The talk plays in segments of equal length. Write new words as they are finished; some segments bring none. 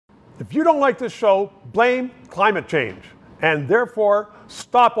If you don't like this show, blame climate change and therefore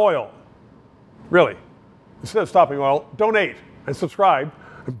stop oil. Really. Instead of stopping oil, donate and subscribe.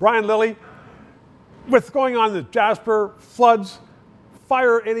 And Brian Lilley, what's going on with Jasper, floods,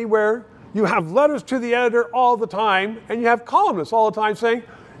 fire anywhere, you have letters to the editor all the time, and you have columnists all the time saying,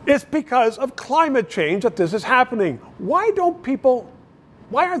 it's because of climate change that this is happening. Why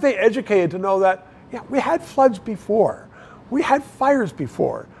aren't they educated to know that, yeah, we had floods before. We had fires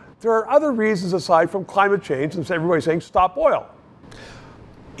before. There are other reasons aside from climate change, and everybody's saying stop oil.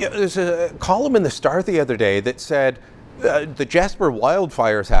 Yeah, there's a column in the Star the other day that said the Jasper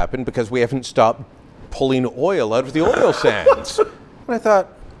wildfires happened because we haven't stopped pulling oil out of the oil sands. And I thought,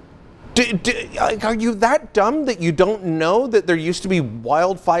 are you that dumb that you don't know that there used to be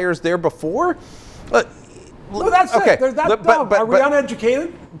wildfires there before? Well, that's it. They're that dumb. Are we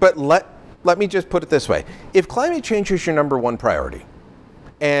uneducated? But let me just put it this way. If climate change is your number one priority,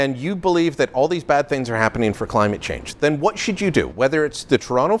 and you believe that all these bad things are happening for climate change, then what should you do? Whether it's the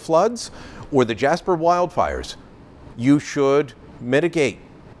Toronto floods or the Jasper wildfires, you should mitigate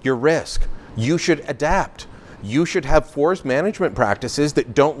your risk. You should adapt. You should have forest management practices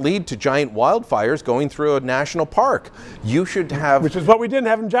that don't lead to giant wildfires going through a national park. You should have... Which is what we didn't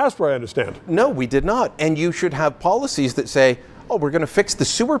have in Jasper, I understand. No, we did not. And you should have policies that say, oh, we're going to fix the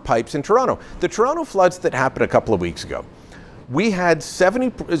sewer pipes in Toronto. The Toronto floods that happened a couple of weeks ago, we had so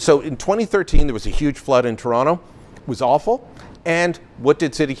in 2013, there was a huge flood in Toronto. It was awful. And what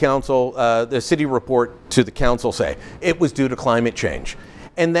did City Council, the city report to the council say? It was due to climate change.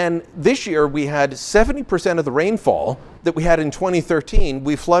 And then this year we had 70% of the rainfall that we had in 2013.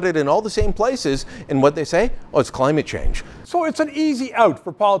 We flooded in all the same places. And what they say? Oh, it's climate change. So it's an easy out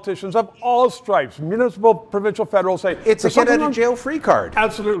for politicians of all stripes, municipal, provincial, federal, say. It's a get out of jail free card.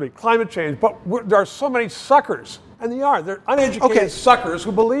 Absolutely, climate change. But there are so many suckers, and they're uneducated suckers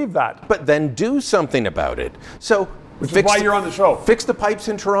who believe that. But then do something about it. So which is why you're on the show. Fix the pipes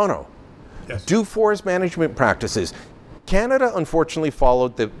in Toronto. Yes. Do forest management practices. Canada, unfortunately,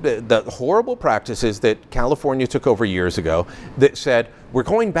 followed the horrible practices that California took over years ago that said, we're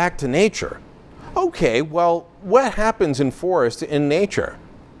going back to nature. Okay, well, what happens in forests in nature?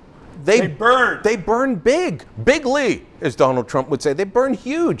 They burn. They burn bigly, as Donald Trump would say. They burn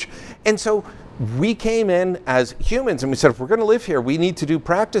huge. And so we came in as humans and we said, if we're going to live here, we need to do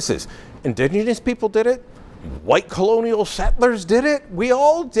practices. Indigenous people did it. White colonial settlers did it. We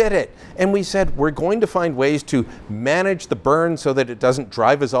all did it. And we said, we're going to find ways to manage the burn so that it doesn't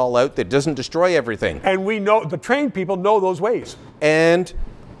drive us all out, that it doesn't destroy everything. And we know, the trained people know those ways. And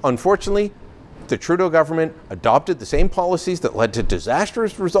unfortunately, the Trudeau government adopted the same policies that led to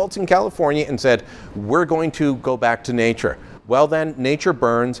disastrous results in California and said, we're going to go back to nature. Well then, nature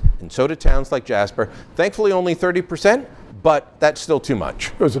burns, and so do towns like Jasper. Thankfully, only 30%. But that's still too much.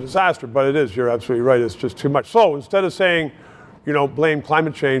 It was a disaster, but it is. You're absolutely right. It's just too much. So instead of saying, blame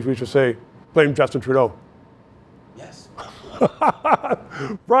climate change, we should say, blame Justin Trudeau. Yes.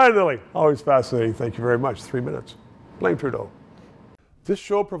 Brian Lilley, always fascinating. Thank you very much. 3 minutes. Blame Trudeau. This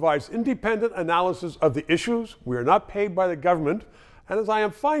show provides independent analysis of the issues. We are not paid by the government. And as I am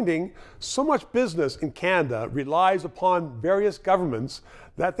finding, so much business in Canada relies upon various governments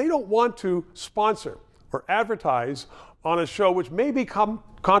that they don't want to sponsor or advertise on a show which may become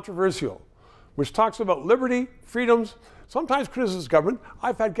controversial, which talks about liberty, freedoms, sometimes criticizes government.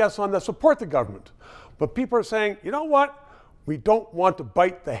 I've had guests on that support the government. But people are saying, you know what? We don't want to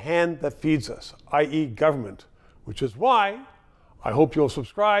bite the hand that feeds us, i.e. government, which is why I hope you'll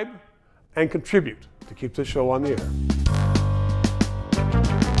subscribe and contribute to keep this show on the air.